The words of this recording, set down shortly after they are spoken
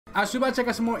I should about to check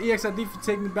out some more EXID for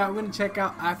Take Me Back. We're gonna check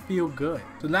out I Feel Good.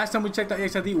 So last time we checked out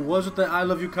EXID was with the I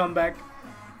Love You comeback,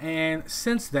 and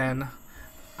since then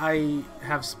I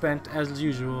have spent, as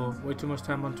usual, way too much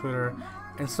time on Twitter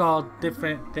and saw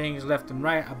different things left and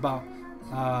right about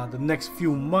the next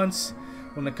few months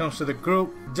when it comes to the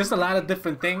group. Just a lot of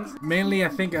different things. Mainly I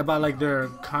think about like their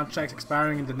contracts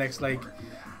expiring in the next like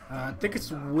I think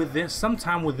it's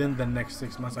sometime within the next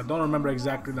 6 months. I don't remember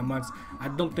exactly the months. I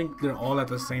don't think they're all at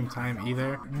the same time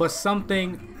either, but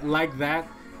something like that.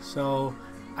 So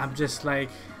I'm just like,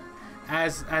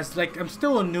 as like, I'm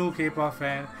still a new K-pop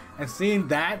fan, and seeing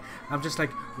that, I'm just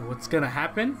like, what's gonna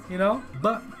happen, you know?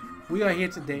 But we are here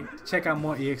today to check out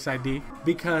more EXID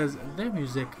because their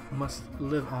music must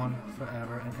live on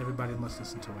forever and everybody must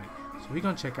listen to it. So we're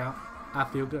gonna check out I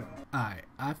Feel Good. Alright,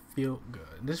 I Feel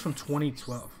Good. This is from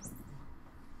 2012.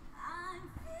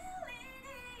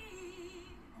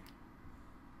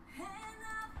 My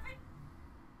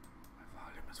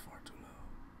volume is far too low.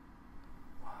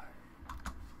 Why?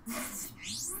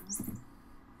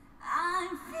 I'm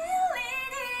feeling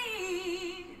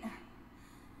it,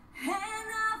 and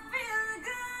I feel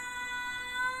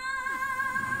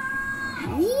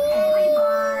good. Ooh.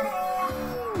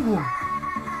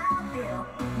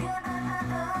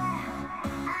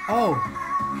 Oh.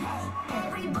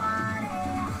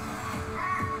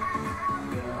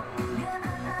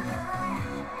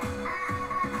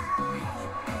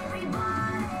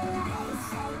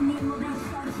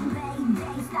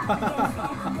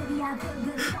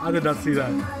 I did not see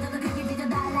that.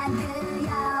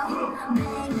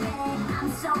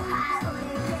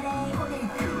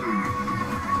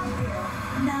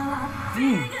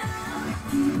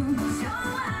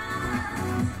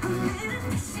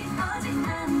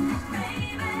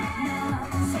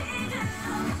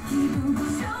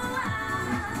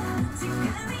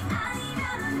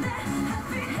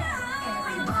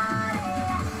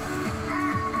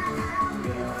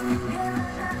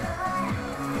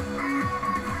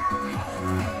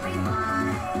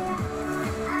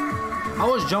 I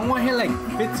was jeonghwa here like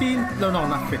 15, no,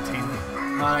 not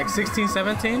 15, like 16,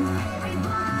 17.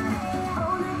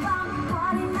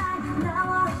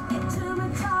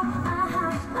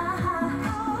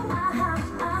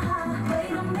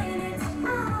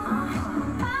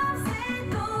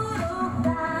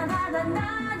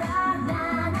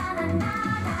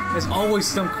 There's always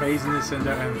some craziness in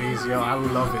their MVs, yo. I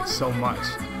love it so much.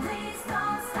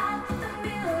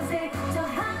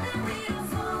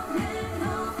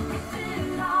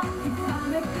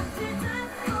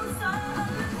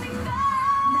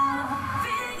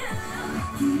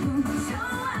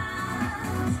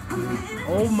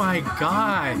 Oh my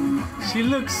god, she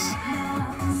looks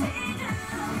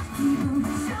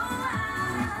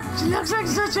like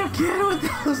such a kid with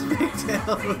those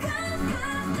pigtails.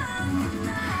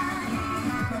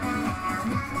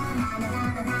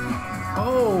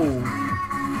 Oh.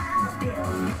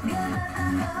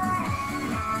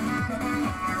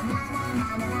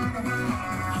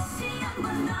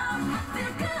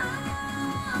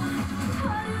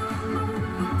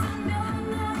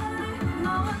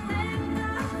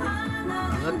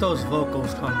 Let those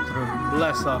vocals come through.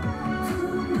 Bless up.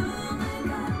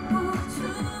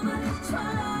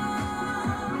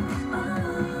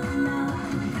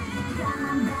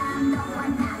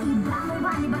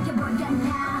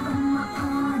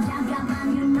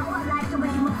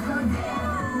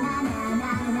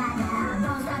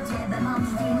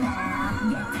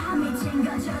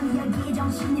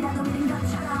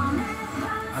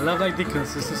 I love like the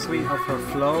consistency of her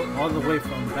flow all the way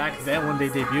from back then when they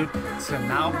debuted to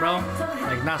now, bro.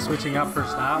 Like not switching up her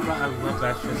style, bro. I love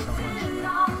that shit so much.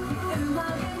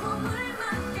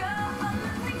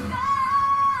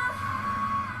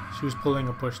 She was pulling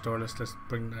a push door. Let's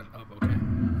bring that up, okay?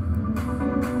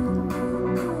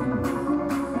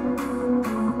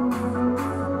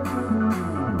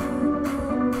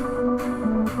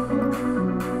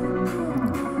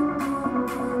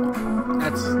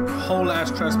 That's whole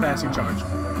ass trespassing charge.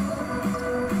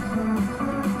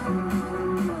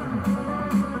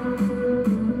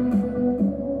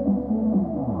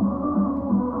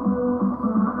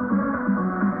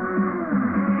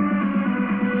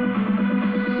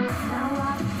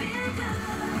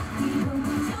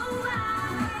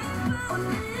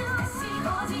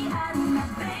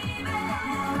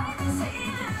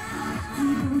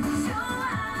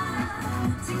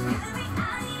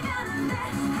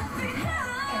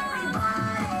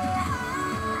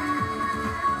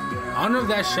 I don't know if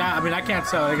that shot, I mean, I can't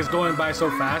tell, like it's going by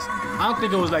so fast. I don't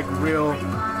think it was like real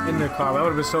in the car. That would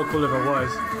have been so cool if it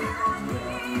was.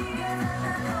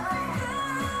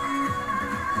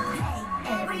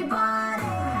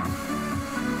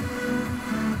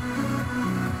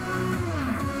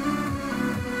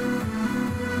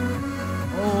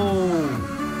 Oh.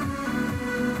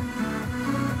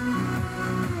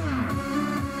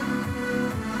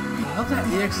 I love that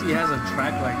EXID has a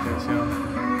track like this, yo.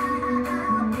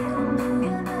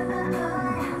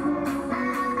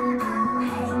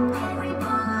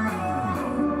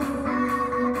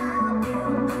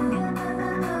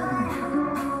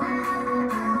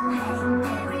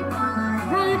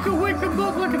 Bro, you can wake them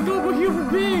up like a normal human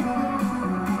being.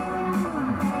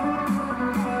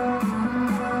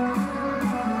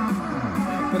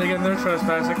 Then again, they're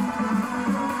trespassing.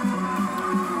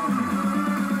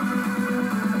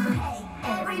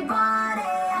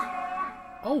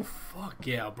 Oh fuck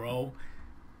yeah, bro!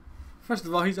 First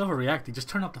of all, he's overreacting. Just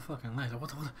turn up the fucking lights. Like,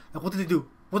 what did they do?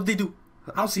 What did they do?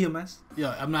 I don't see a mess.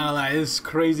 Yeah, I'm not gonna lie. It's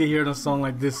crazy hearing a song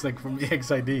like this, like from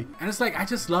EXID. And it's like I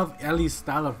just love Ellie's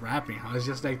style of rapping. How it's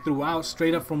just like throughout,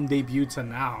 straight up from debut to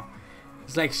now.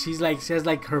 It's like she has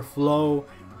like her flow,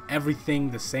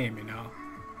 everything the same. You know,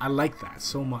 I like that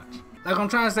so much. Like what I'm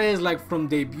trying to say is like from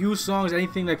debut songs,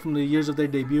 anything like from the years of their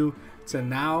debut to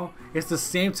now, it's the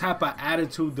same type of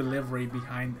attitude, delivery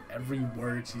behind every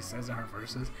word she says in her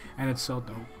verses, and it's so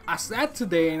dope. I sat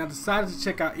today and I decided to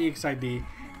check out EXID,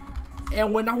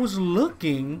 and when I was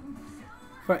looking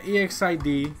for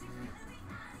EXID,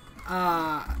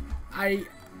 I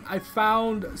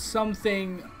found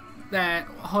something that,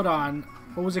 hold on,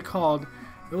 what was it called?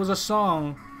 It was a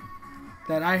song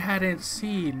that I hadn't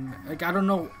seen. Like, I don't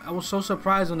know, I was so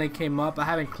surprised when they came up. I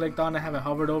haven't clicked on it, I haven't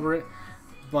hovered over it,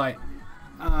 but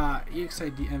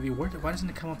EXID MV, why doesn't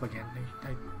it come up again?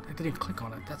 I didn't click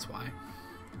on it, that's why.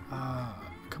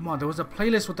 Come on, there was a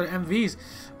playlist with their MVs.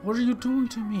 What are you doing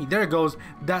to me? There it goes.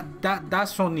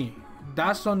 That's Sony.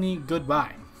 That's Sony,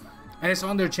 goodbye. And it's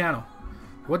on their channel.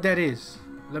 What that is,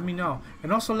 let me know.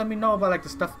 And also let me know about like the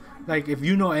stuff, like if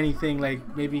you know anything,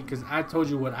 like maybe, because I told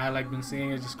you what I like been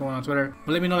seeing is just going on Twitter,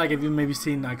 but let me know like if you maybe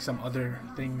seen like some other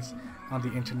things on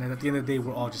the internet. At the end of the day,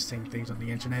 we're all just saying things on the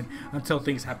internet. Until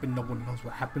things happen, no one knows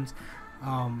what happens.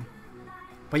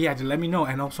 But yeah, just let me know.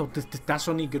 And also, that's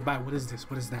Sony, goodbye. What is this?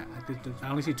 What is that? I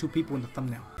only see 2 people in the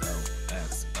thumbnail.